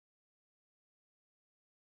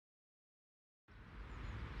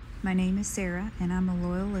My name is Sarah, and I'm a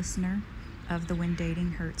loyal listener of the When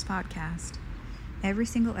Dating Hurts podcast. Every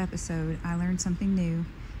single episode, I learn something new,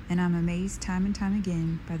 and I'm amazed time and time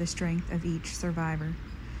again by the strength of each survivor.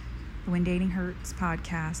 The When Dating Hurts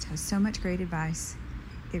podcast has so much great advice.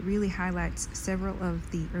 It really highlights several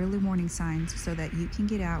of the early warning signs so that you can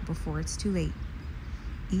get out before it's too late.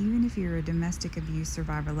 Even if you're a domestic abuse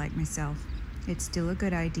survivor like myself, it's still a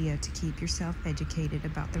good idea to keep yourself educated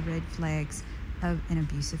about the red flags of an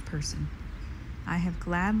abusive person. I have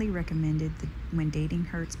gladly recommended the When Dating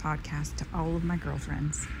Hurts podcast to all of my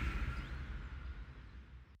girlfriends.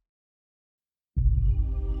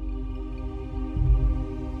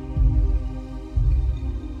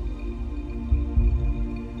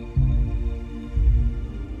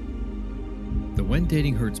 The When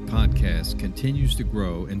Dating Hurts podcast continues to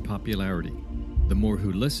grow in popularity. The more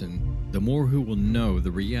who listen, the more who will know the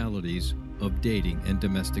realities of dating and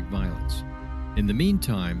domestic violence. In the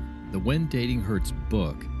meantime, the When Dating Hurts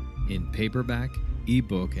book, in paperback,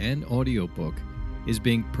 ebook, and audiobook, is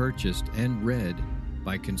being purchased and read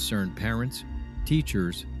by concerned parents,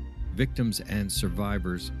 teachers, victims and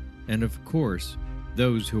survivors, and of course,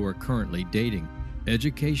 those who are currently dating.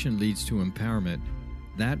 Education leads to empowerment.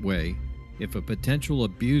 That way, if a potential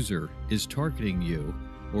abuser is targeting you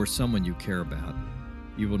or someone you care about,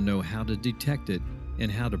 you will know how to detect it and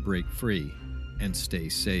how to break free and stay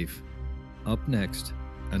safe. Up next,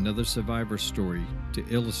 another survivor story to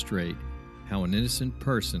illustrate how an innocent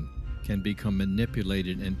person can become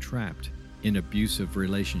manipulated and trapped in abusive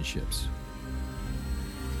relationships.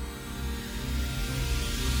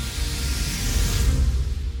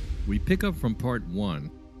 We pick up from part 1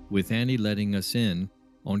 with Annie letting us in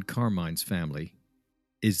on Carmine's family.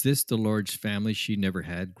 Is this the large family she never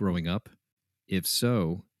had growing up? If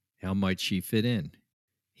so, how might she fit in?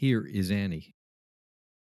 Here is Annie.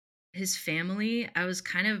 His family, I was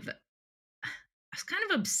kind of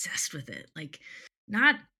obsessed with it. Like,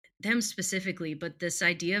 not them specifically, but this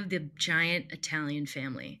idea of the giant Italian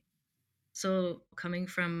family. So, coming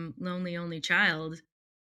from lonely only child,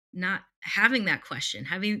 not having that question,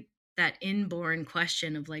 having that inborn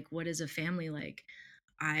question of like, what is a family like?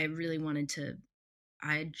 I really wanted to.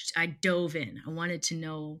 I dove in. I wanted to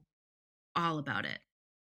know all about it,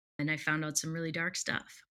 and I found out some really dark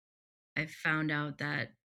stuff. I found out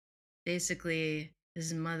that basically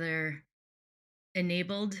his mother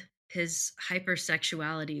enabled his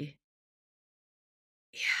hypersexuality,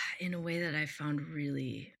 yeah, in a way that I found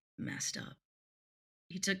really messed up.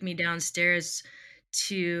 He took me downstairs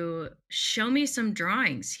to show me some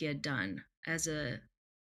drawings he had done as a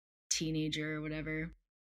teenager or whatever.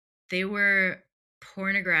 They were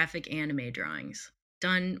pornographic anime drawings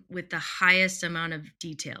done with the highest amount of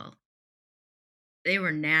detail. They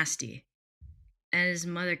were nasty. And his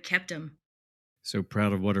mother kept them. So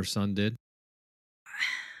proud of what her son did?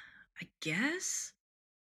 I guess.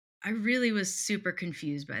 I really was super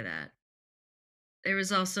confused by that. There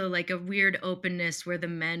was also like a weird openness where the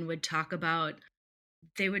men would talk about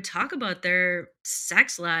their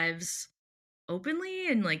sex lives openly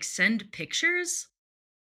and like send pictures.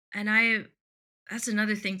 And I that's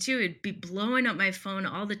another thing too. It'd be blowing up my phone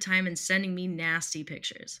all the time and sending me nasty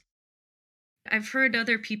pictures. I've heard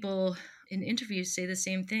other people in interviews say the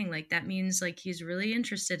same thing. Like, that means like he's really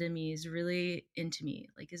interested in me, he's really into me.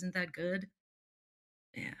 Like, isn't that good?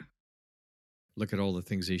 Yeah. Look at all the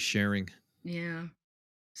things he's sharing. Yeah.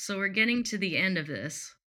 So we're getting to the end of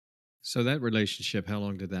this. So that relationship, how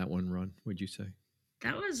long did that one run, would you say?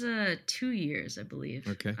 That was 2 years, I believe.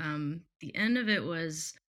 Okay. The end of it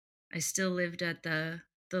was I still lived at the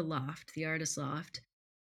loft, the artist loft.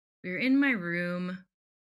 We were in my room.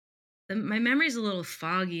 My memory's a little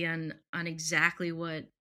foggy on exactly what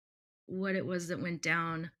it was that went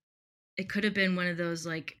down. It could have been one of those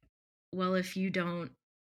like, well, if you don't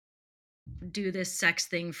do this sex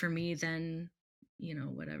thing for me, then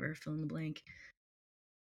whatever, fill in the blank.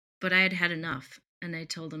 But I had had enough, and I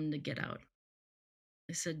told him to get out.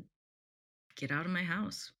 I said, "Get out of my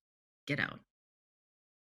house. Get out.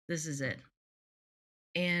 This is it."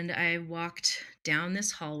 And I walked down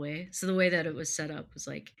this hallway. So the way that it was set up was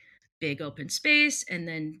like big open space, and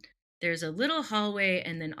then there's a little hallway,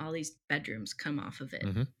 and then all these bedrooms come off of it.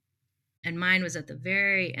 Mm-hmm. And mine was at the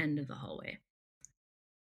very end of the hallway.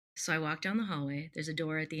 So I walk down the hallway. There's a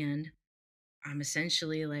door at the end. I'm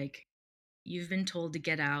essentially like, you've been told to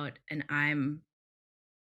get out, and I'm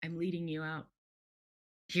leading you out.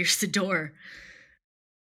 Here's the door.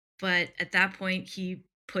 But at that point, he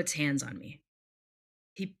puts hands on me.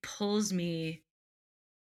 He pulls me.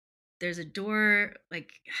 There's a door,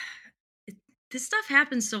 like, this stuff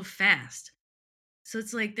happens so fast. So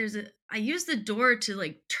it's like I used the door to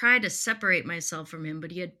like try to separate myself from him,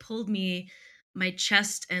 but he had pulled my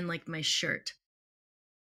chest and like my shirt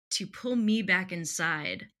to pull me back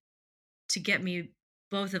inside to get me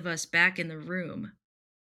both of us back in the room.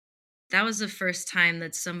 That was the first time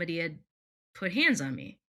that somebody had put hands on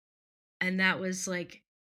me. And that was like,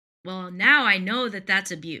 well, now I know that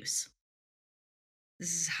that's abuse.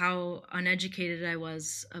 This is how uneducated I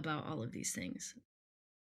was about all of these things.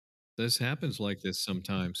 This happens like this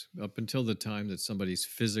sometimes, up until the time that somebody's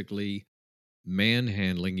physically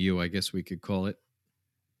manhandling you, I guess we could call it.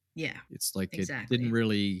 Yeah, It's like it didn't exactly.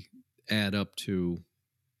 really add up to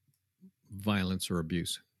violence or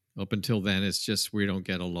abuse. Up until then, it's just we don't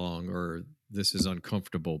get along or this is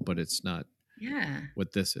uncomfortable, but it's not Yeah,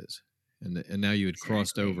 what this is. And now you had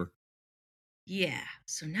crossed exactly. over. Yeah.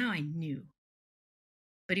 So now I knew,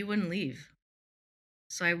 but he wouldn't leave.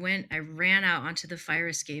 So I ran out onto the fire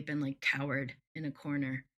escape and like cowered in a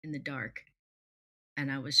corner in the dark.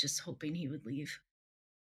 And I was just hoping he would leave.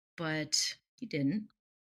 But he didn't.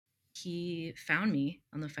 He found me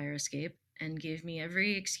on the fire escape and gave me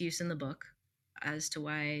every excuse in the book as to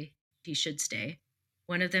why he should stay.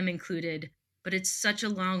 One of them included, but it's such a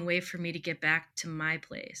long way for me to get back to my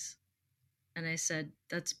place. And I said,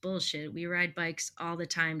 that's bullshit. We ride bikes all the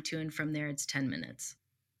time to and from there. It's 10 minutes.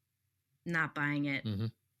 Not buying it. Mm-hmm.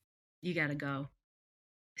 You got to go.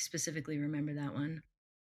 I specifically remember that one.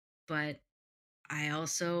 But I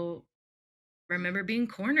also remember being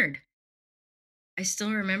cornered. I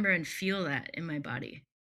still remember and feel that in my body.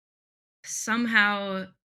 Somehow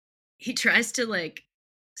he tries to like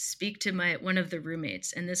speak to my one of the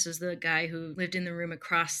roommates, and this was the guy who lived in the room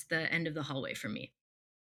across the end of the hallway from me.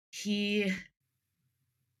 He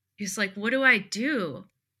he's like, "What do I do?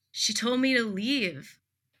 She told me to leave."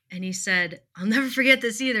 And he said, I'll never forget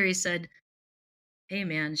this either. He said, "Hey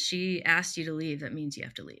man, she asked you to leave. That means you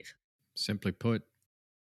have to leave." Simply put.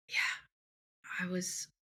 Yeah.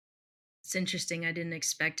 It's interesting. I didn't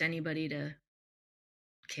expect anybody to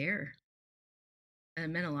care. It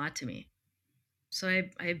meant a lot to me. So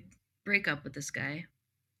I break up with this guy.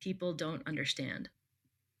 People don't understand.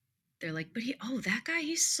 They're like, that guy,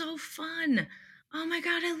 he's so fun. Oh my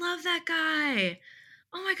God, I love that guy.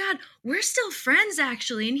 Oh my God, we're still friends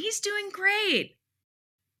actually, and he's doing great.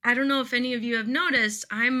 I don't know if any of you have noticed,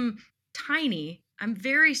 I'm tiny, I'm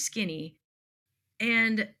very skinny,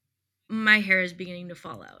 and my hair is beginning to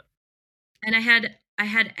fall out. And I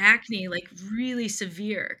had acne like really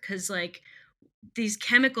severe because like these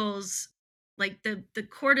chemicals, like the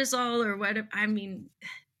cortisol or what I mean,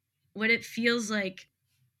 what it feels like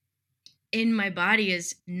in my body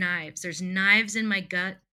is knives. There's knives in my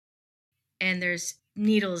gut and there's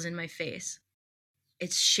needles in my face.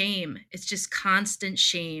 It's shame. It's just constant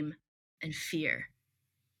shame and fear.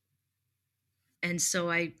 And so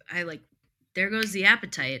I like there goes the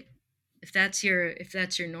appetite. If that's your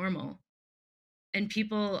normal. And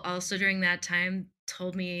people also during that time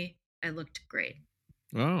told me I looked great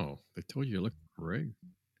Oh, they told you look great.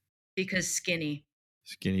 because skinny.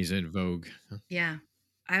 Skinny's in vogue. Yeah.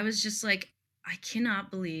 I was just like, I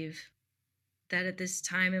cannot believe that at this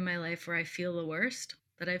time in my life where I feel the worst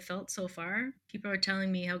that I've felt so far, people are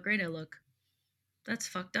telling me how great I look. That's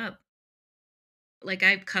fucked up. Like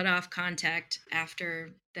I cut off contact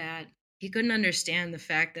after that. He couldn't understand the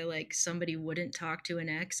fact that like somebody wouldn't talk to an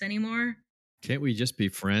ex anymore. Can't we just be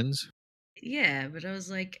friends? Yeah, but I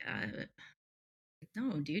was like,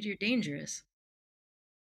 no, dude, you're dangerous.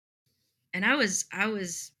 And I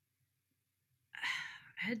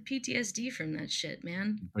had PTSD from that shit,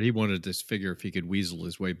 man. But he wanted to figure if he could weasel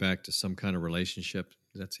his way back to some kind of relationship.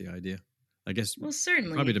 That's the idea. I guess Well, probably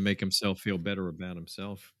certainly. to make himself feel better about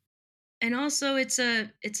himself. And also it's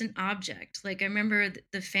an object. Like I remember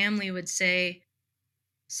the family would say,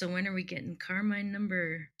 "So when are we getting Carmine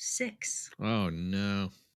number 6?" Oh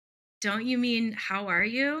no. Don't you mean how are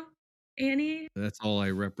you, Annie? That's all I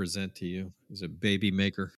represent to you is a baby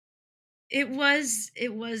maker. It was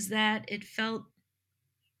that it felt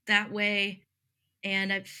that way,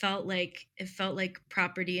 and it felt like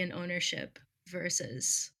property and ownership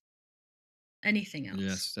versus anything else.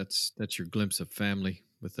 Yes, that's your glimpse of family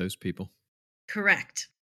with those people. Correct.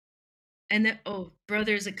 And then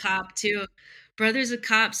brother's a cop too. Brother's a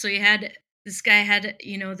cop, so this guy had,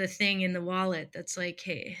 the thing in the wallet that's like,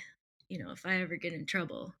 hey, if I ever get in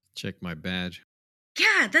trouble. Check my badge.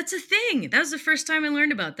 Yeah, that's a thing. That was the first time I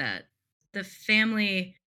learned about that. The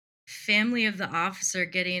family of the officer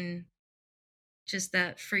getting just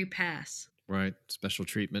that free pass. Right. Special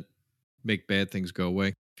treatment. Make bad things go away.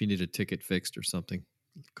 If you need a ticket fixed or something,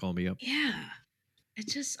 call me up. Yeah. It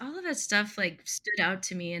just all of that stuff like stood out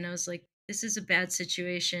to me and I was like, this is a bad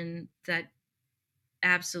situation that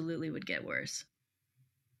absolutely would get worse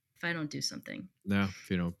if I don't do something. No, if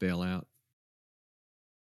you don't bail out.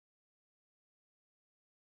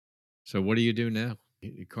 So what do you do now?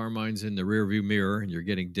 Carmine's in the rearview mirror and you're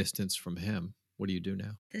getting distance from him. What do you do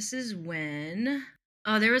now? This is when,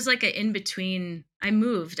 oh, there was like an in between. I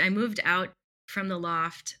moved out from the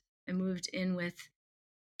loft. I moved in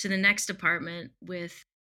to the next apartment with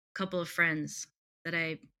a couple of friends that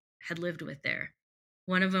I had lived with there.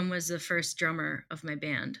 One of them was the first drummer of my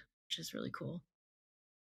band, which is really cool.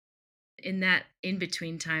 In that in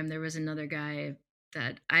between time, there was another guy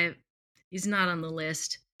that he's not on the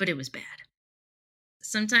list, but it was bad.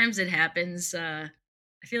 Sometimes it happens. I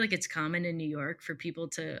feel like it's common in New York for people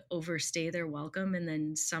to overstay their welcome and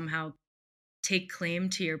then somehow take claim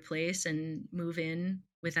to your place and move in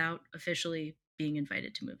without officially being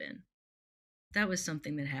invited to move in. That was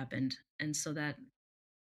something that happened. And so that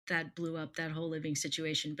blew up that whole living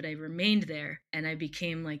situation. But I remained there and I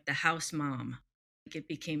became like the house mom. It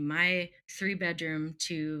became my 3-bedroom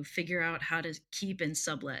to figure out how to keep and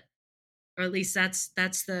sublet. Or at least that's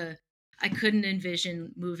I couldn't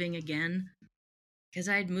envision moving again because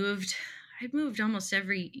I'd moved almost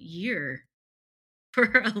every year for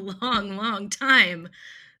a long time.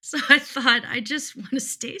 So I thought I just want to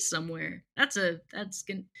stay somewhere. It's a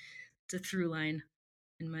through line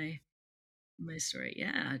in my story.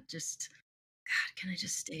 Yeah, just God, can I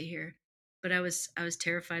just stay here? But I was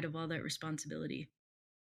terrified of all that responsibility.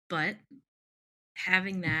 But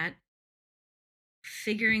having that,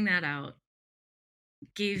 figuring that out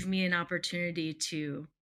gave me an opportunity to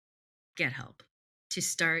get help, to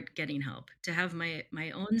start getting help, to have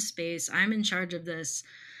my own space. I'm in charge of this.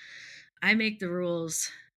 I make the rules.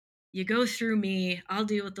 You go through me. I'll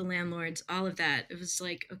deal with the landlords, all of that. It was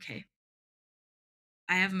like, okay,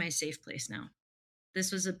 I have my safe place now.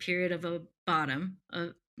 This was a period of a bottom,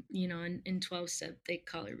 in 12 step, they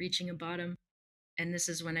call it reaching a bottom. And this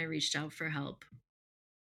is when I reached out for help.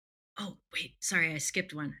 Oh, wait, sorry, I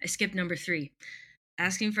skipped one. I skipped number 3.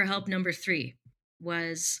 Asking for help number 3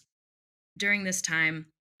 was during this time,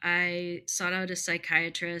 I sought out a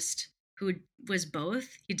psychiatrist who was both.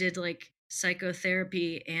 He did like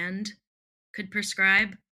psychotherapy and could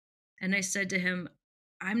prescribe. And I said to him,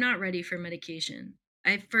 I'm not ready for medication.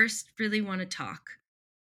 I first really want to talk.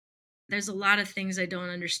 There's a lot of things I don't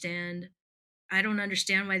understand. I don't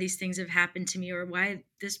understand why these things have happened to me or why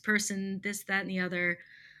this person, this, that, and the other.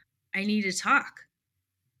 I need to talk.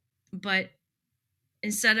 But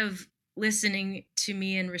instead of listening to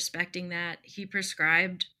me and respecting that, he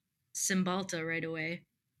prescribed Cymbalta right away.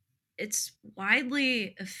 It's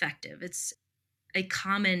widely effective. It's a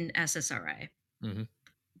common SSRI. Mm-hmm.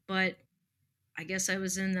 But I guess I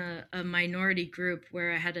was in a minority group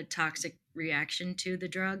where I had a toxic reaction to the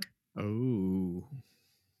drug. Oh.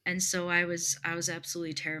 And so I was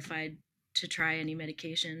absolutely terrified to try any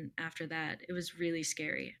medication after that. It was really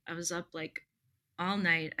scary. I was up like all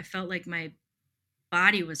night. I felt like my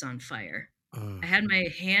body was on fire. I had my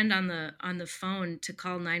hand on the phone to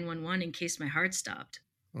call 911 in case my heart stopped.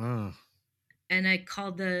 And I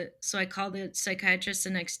called the psychiatrist the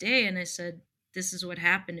next day and I said, this is what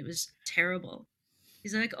happened. It was terrible.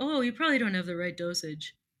 He's like, oh, you probably don't have the right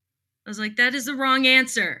dosage. I was like, that is the wrong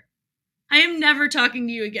answer. I am never talking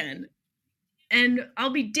to you again. And I'll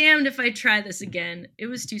be damned if I try this again. It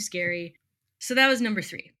was too scary. So that was number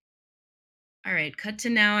 3. All right, cut to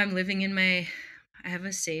now. I'm living in I have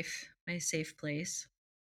my safe place.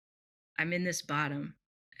 I'm in this bottom.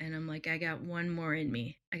 And I'm like, I got one more in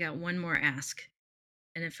me. I got one more ask.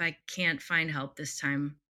 And if I can't find help this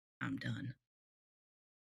time, I'm done.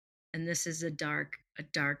 And this is a dark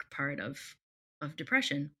part of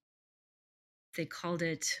depression. They called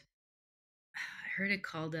it, I heard it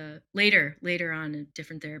called later on, a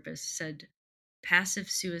different therapist said passive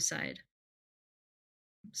suicide.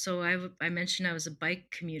 So I mentioned I was a bike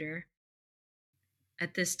commuter.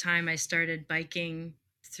 At this time, I started biking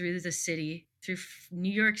through the city, through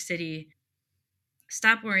New York City,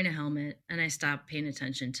 stopped wearing a helmet, and I stopped paying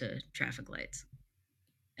attention to traffic lights.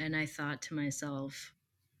 And I thought to myself,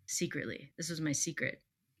 secretly, this was my secret,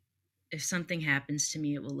 if something happens to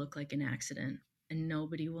me, it will look like an accident, and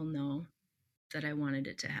nobody will know that I wanted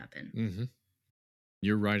it to happen. Mm-hmm.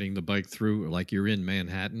 You're riding the bike through like you're in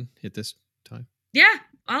Manhattan at this time? Yeah,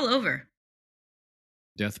 all over.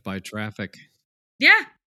 Death by traffic. Yeah.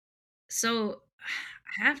 So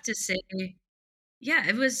I have to say, yeah,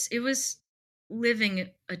 it was living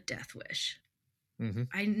a death wish. Mm-hmm.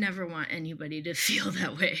 I never want anybody to feel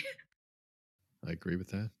that way. I agree with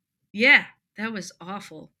that. Yeah, that was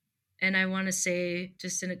awful. And I want to say,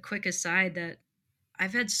 just in a quick aside, that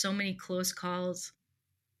I've had so many close calls.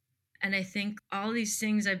 And I think all these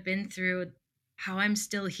things I've been through, how I'm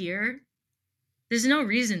still here, there's no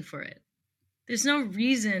reason for it. There's no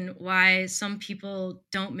reason why some people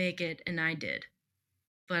don't make it and I did.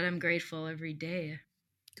 But I'm grateful every day.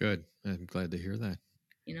 Good. I'm glad to hear that.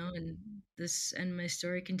 And my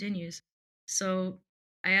story continues. So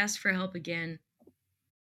I asked for help again.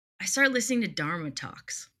 I started listening to Dharma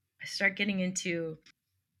talks. I start getting into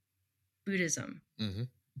Buddhism. Mm-hmm.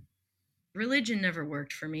 Religion never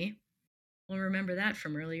worked for me. We'll remember that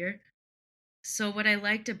from earlier. So what I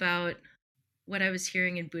liked about what I was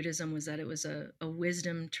hearing in Buddhism was that it was a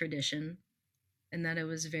wisdom tradition and that it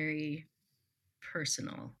was very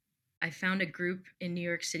personal. I found a group in New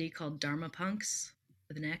York City called Dharma Punks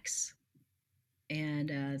with an X. And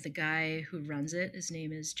the guy who runs it, his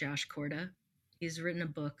name is Josh Corda. He's written a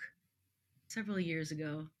book several years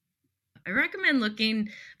ago. I recommend looking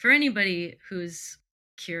for anybody who's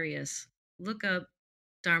curious. Look up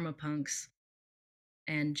Dharma Punks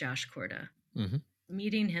and Josh Corda. Mm-hmm.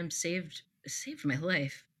 Meeting him saved my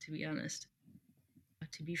life, to be honest.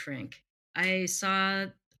 To be frank, I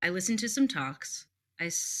listened to some talks.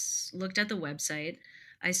 I looked at the website.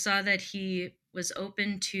 I saw that he was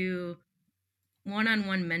open to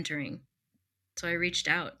one-on-one mentoring. So I reached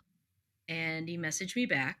out and he messaged me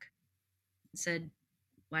back and said,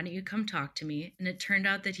 "Why don't you come talk to me?" And it turned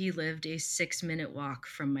out that he lived a 6-minute walk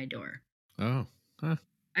from my door. Oh, huh.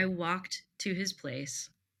 I walked to his place,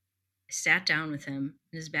 sat down with him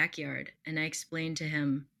in his backyard, and I explained to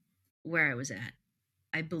him where I was at.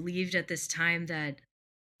 I believed at this time that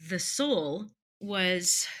the soul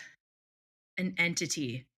was an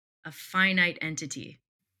entity, a finite entity,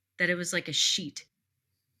 that it was like a sheet.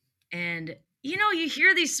 And, you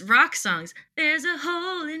hear these rock songs, "There's a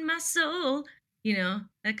hole in my soul,"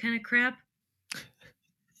 that kind of crap.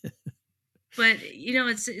 But,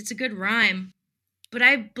 it's a good rhyme. But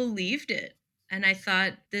I believed it. And I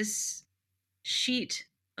thought, this sheet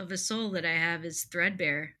of a soul that I have is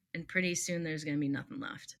threadbare, and pretty soon there's going to be nothing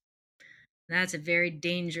left. That's a very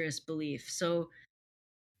dangerous belief. So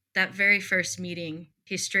that very first meeting,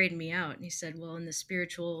 he straightened me out and he said, "Well, in the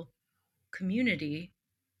spiritual community,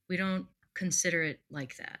 we don't consider it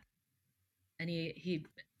like that." And he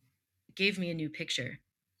gave me a new picture.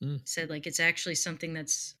 He said, like, it's actually something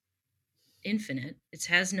that's infinite. It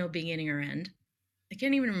has no beginning or end. I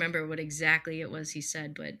can't even remember what exactly it was he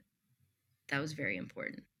said, but that was very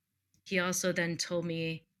important. He also then told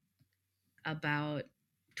me about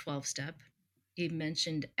 12-step. He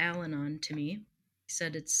mentioned Al-Anon to me. He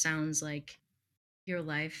said, it sounds like your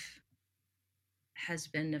life has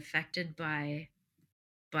been affected by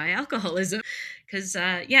alcoholism. Because,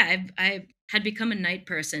 I had become a night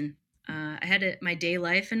person. I had my day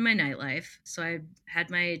life and my night life. So I had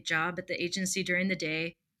my job at the agency during the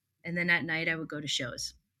day. And then at night, I would go to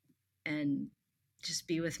shows and just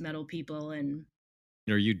be with metal people. And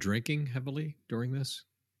are you drinking heavily during this?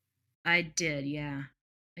 I did, yeah.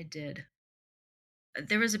 I did.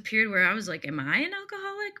 There was a period where I was like, am I an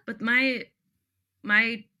alcoholic? But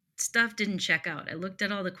my stuff didn't check out. I looked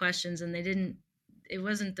at all the questions and it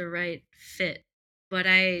wasn't the right fit. But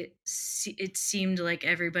it seemed like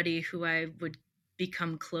everybody who I would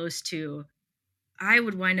become close to, I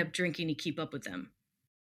would wind up drinking to keep up with them.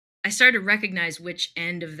 I started to recognize which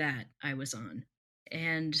end of that I was on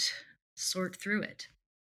and sort through it.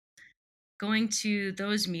 Going to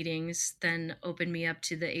those meetings then opened me up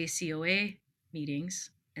to the ACOA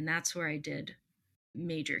meetings, and that's where I did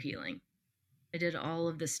major healing. I did all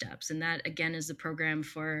of the steps, and that, again, is the program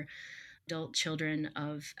for adult children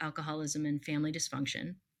of alcoholism and family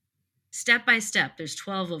dysfunction. Step by step, there's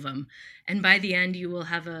 12 of them, and by the end, you will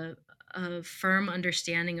have a firm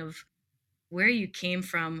understanding of where you came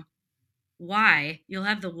from, why. You'll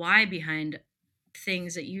have the why behind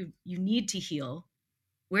things that you need to heal,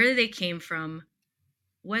 where they came from,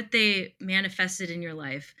 what they manifested in your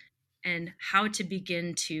life, and how to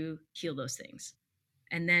begin to heal those things.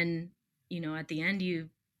 And then, at the end, you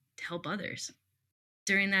help others.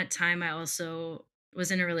 During that time, I also was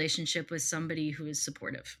in a relationship with somebody who is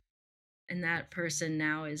supportive. And that person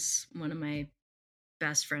now is one of my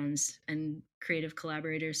best friends and creative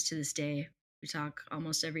collaborators to this day. We talk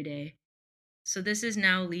almost every day. So this is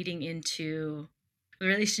now leading into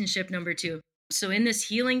relationship number 2. So in this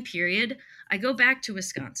healing period, I go back to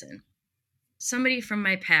Wisconsin. Somebody from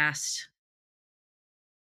my past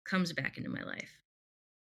comes back into my life.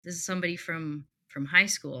 This is somebody from high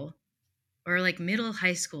school, or like middle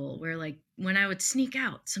high school, where like when I would sneak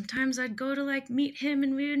out, sometimes I'd go to like meet him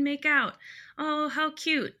and we would make out. Oh, how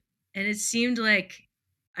cute. And it seemed like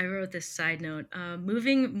I wrote this side note.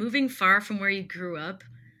 Moving far from where you grew up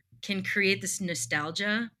can create this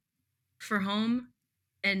nostalgia for home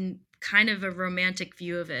and kind of a romantic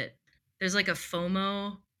view of it. There's like a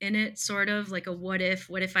FOMO in it, sort of like a what if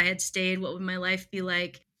I had stayed, what would my life be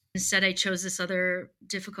like? Instead, I chose this other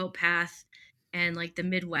difficult path. And like the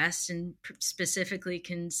Midwest and specifically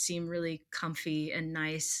can seem really comfy and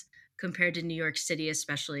nice compared to New York City,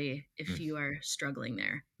 especially if you are struggling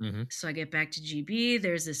there. Mm-hmm. So I get back to GB.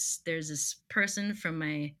 There's this person from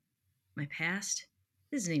my past.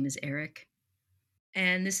 His name is Eric.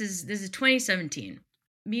 And this is 2017.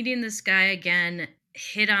 Meeting this guy again,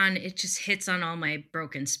 it just hits on all my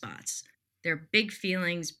broken spots. They're big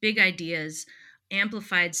feelings, big ideas,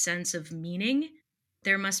 amplified sense of meaning.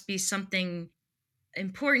 There must be something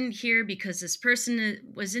important here because this person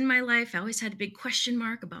was in my life. I always had a big question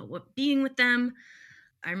mark about what being with them.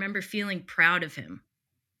 I remember feeling proud of him.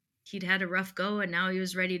 He'd had a rough go and now he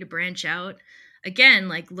was ready to branch out. Again,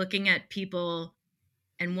 like looking at people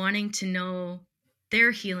and wanting to know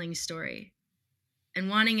their healing story and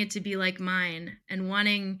wanting it to be like mine and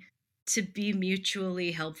wanting to be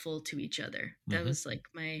mutually helpful to each other. That was like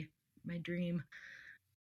my dream.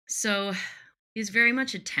 So he's very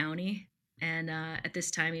much a townie. And at this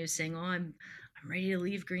time he was saying, "Oh, I'm ready to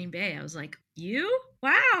leave Green Bay." I was like, "You?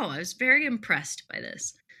 Wow." I was very impressed by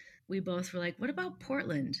this. We both were like, "What about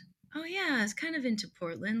Portland?" "Oh yeah, I was kind of into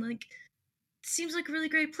Portland. Like seems like a really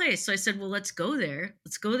great place." So I said, "Well, let's go there.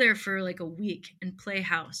 Let's go there for like a week and play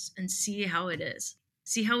house and see how it is.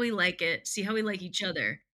 See how we like it, see how we like each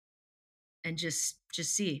other and just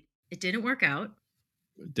see." It didn't work out.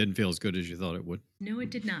 Didn't feel as good as you thought it would. No, it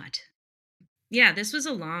did not. Yeah, this was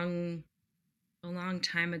a long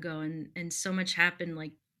time ago and so much happened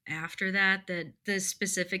like after that that the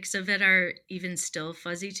specifics of it are even still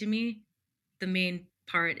fuzzy to me. The main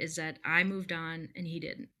part is that I moved on and he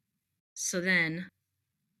didn't. So then,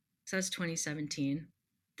 so that's 2017.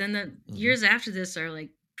 Then the years after this are like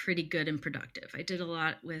pretty good and productive. I did a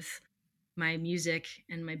lot with my music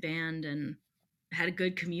and my band and had a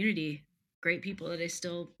good community, great people that I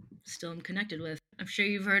still am connected with. I'm sure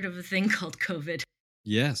you've heard of a thing called COVID.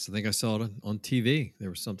 Yes, I think I saw it on TV. There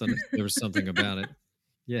was something about it.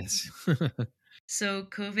 Yes. So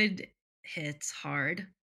COVID hits hard.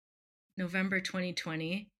 November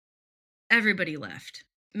 2020. Everybody left.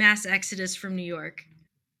 Mass exodus from New York.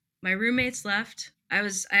 My roommates left. I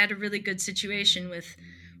had a really good situation with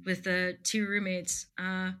the two roommates.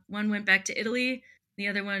 One went back to Italy. The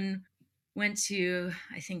other one went to,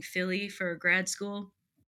 I think, Philly for grad school.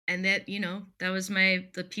 And that was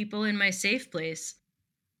the people in my safe place.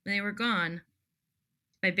 They were gone.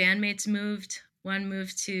 My bandmates moved. One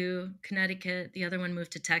moved to Connecticut. The other one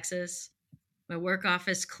moved to Texas. My work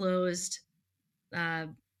office closed.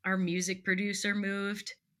 Our music producer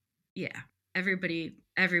moved. Yeah, everybody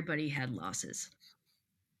had losses.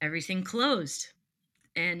 Everything closed.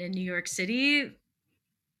 And in New York City,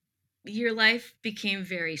 your life became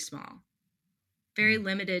very small, very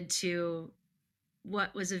limited to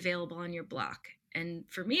what was available on your block. And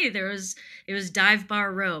for me, it was Dive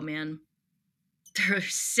Bar Row, man. There were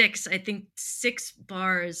six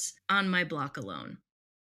bars on my block alone.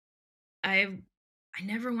 I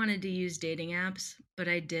never wanted to use dating apps, but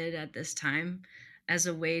I did at this time as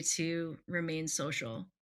a way to remain social.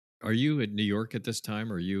 Are you in New York at this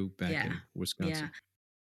time or are you back Yeah. in Wisconsin? Yeah.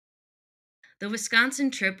 The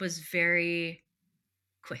Wisconsin trip was very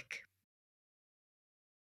quick.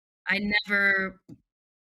 I never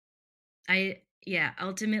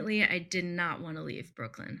ultimately I did not want to leave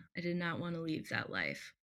Brooklyn. I did not want to leave that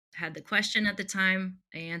life. I had the question at the time.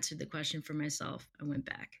 I answered the question for myself. I went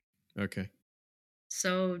back. Okay.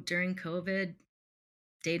 So during COVID,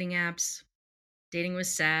 dating apps, dating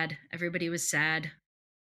was sad. Everybody was sad.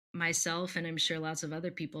 Myself, and I'm sure lots of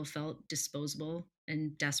other people, felt disposable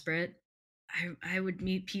and desperate. I would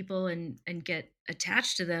meet people and get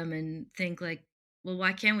attached to them and think like, well,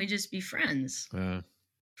 why can't we just be friends?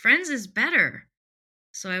 Friends is better.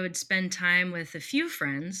 So I would spend time with a few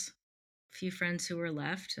friends who were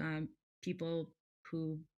left, people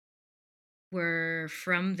who were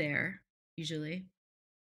from there, usually,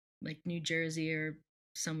 like New Jersey or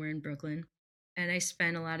somewhere in Brooklyn. And I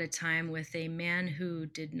spent a lot of time with a man who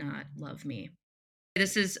did not love me.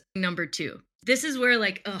 This is number 2. This is where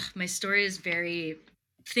my story is very,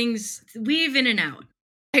 things weave in and out.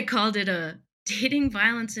 I called it a dating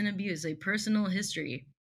violence and abuse, a personal history.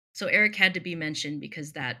 So Eric had to be mentioned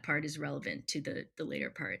because that part is relevant to the later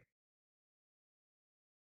part.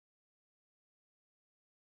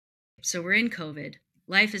 So we're in COVID.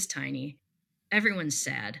 Life is tiny. Everyone's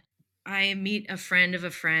sad. I meet a friend of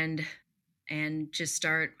a friend and just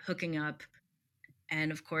start hooking up.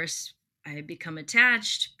 And of course, I become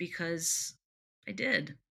attached because I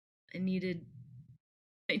did. I needed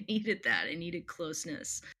I needed that. I needed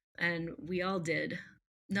closeness. And we all did.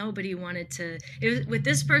 Nobody wanted to with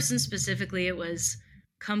this person specifically, it was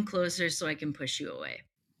come closer so I can push you away.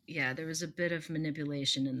 Yeah, there was a bit of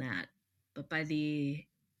manipulation in that. But by the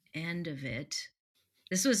end of it,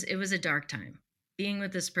 it was a dark time. Being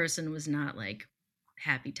with this person was not like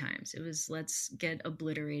happy times. It was let's get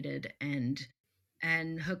obliterated and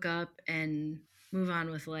hook up and move on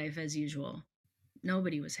with life as usual.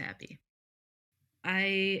 Nobody was happy.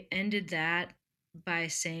 I ended that by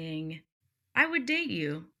saying, I would date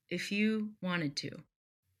you if you wanted to,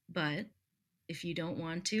 but if you don't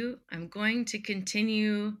want to, I'm going to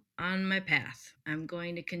continue on my path. I'm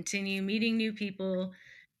going to continue meeting new people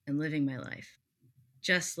and living my life.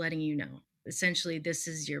 Just letting you know. Essentially, this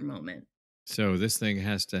is your moment. So this thing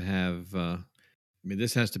has to have,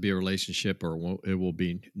 this has to be a relationship or it will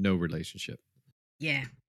be no relationship. Yeah,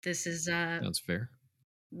 this is, sounds fair.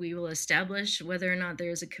 We will establish whether or not there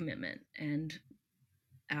is a commitment. And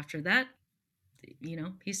after that,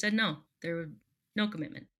 he said no, there was no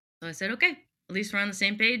commitment. So I said, okay, at least we're on the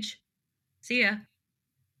same page. See ya.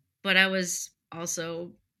 But I was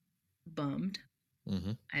also bummed.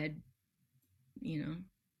 Mm-hmm. I had,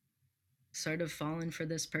 sort of fallen for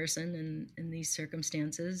this person in these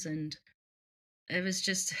circumstances. And it was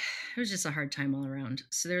just a hard time all around.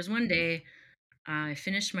 So there was one day I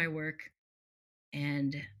finished my work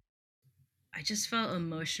and I just felt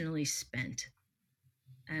emotionally spent.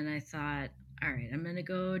 And I thought, all right, I'm going to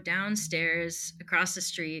go downstairs across the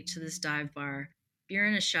street to this dive bar, beer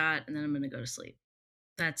and a shot, and then I'm going to go to sleep.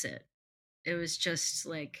 That's it. It was just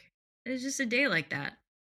a day like that.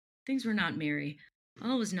 Things were not merry.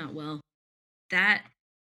 All was not well. That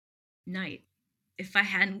night, if I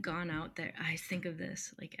hadn't gone out there, I think of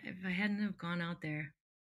this, if I hadn't have gone out there,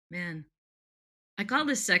 man, I call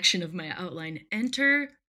this section of my outline,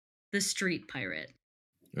 Enter the Street Pirate.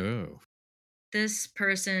 Oh. This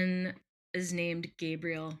person is named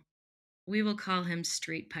Gabriel. We will call him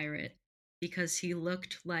Street Pirate because he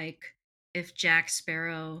looked like if Jack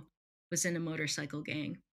Sparrow was in a motorcycle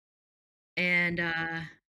gang. And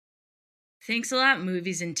thanks a lot,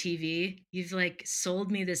 movies and TV. You've sold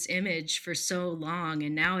me this image for so long,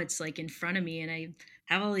 and now it's in front of me, and I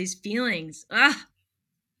have all these feelings.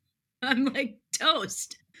 I'm like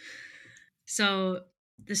toast. So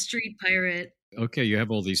the Street Pirate. Okay, you have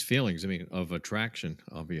all these feelings. I mean, of attraction,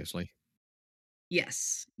 obviously.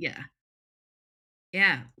 Yes. Yeah.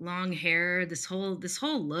 Yeah. Long hair. This whole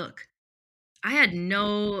look. I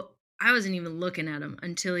wasn't even looking at him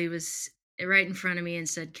until he was right in front of me and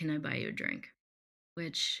said, "Can I buy you a drink?"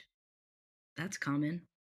 Which, that's common.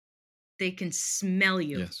 They can smell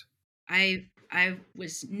you. Yes. I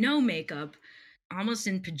was no makeup, almost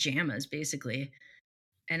in pajamas, basically.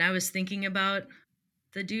 And I was thinking about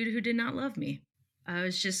the dude who did not love me. I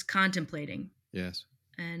was just contemplating. Yes.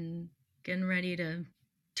 And getting ready to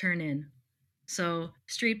turn in. So,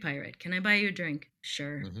 Street Pirate, can I buy you a drink?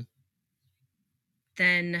 Sure. Mm-hmm.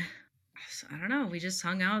 Then, I don't know, we just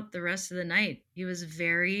hung out the rest of the night. He was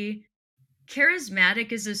very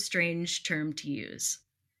charismatic is a strange term to use.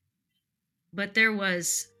 But there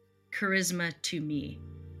was charisma to me.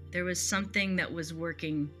 There was something that was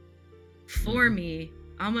working for me,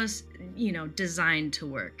 almost, designed to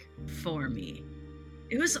work for me.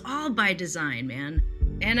 It was all by design, man.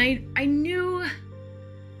 And I knew,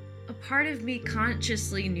 a part of me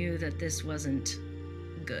consciously knew that this wasn't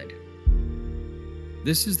good.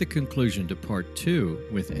 This is the conclusion to part 2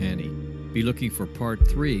 with Annie. Be looking for part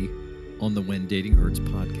 3 on the When Dating Hurts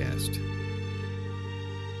podcast.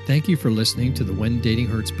 Thank you for listening to the When Dating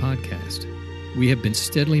Hurts podcast. We have been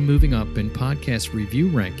steadily moving up in podcast review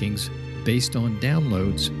rankings based on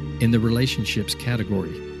downloads in the relationships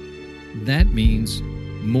category. That means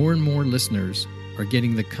more and more listeners are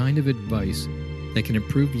getting the kind of advice that can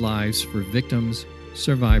improve lives for victims,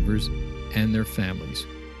 survivors, and their families.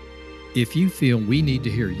 If you feel we need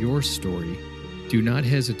to hear your story, do not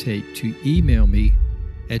hesitate to email me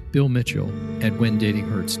at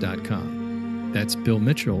billmitchell@whendatinghurts.com. That's Bill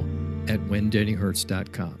Mitchell at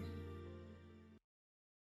whendatinghurts.com.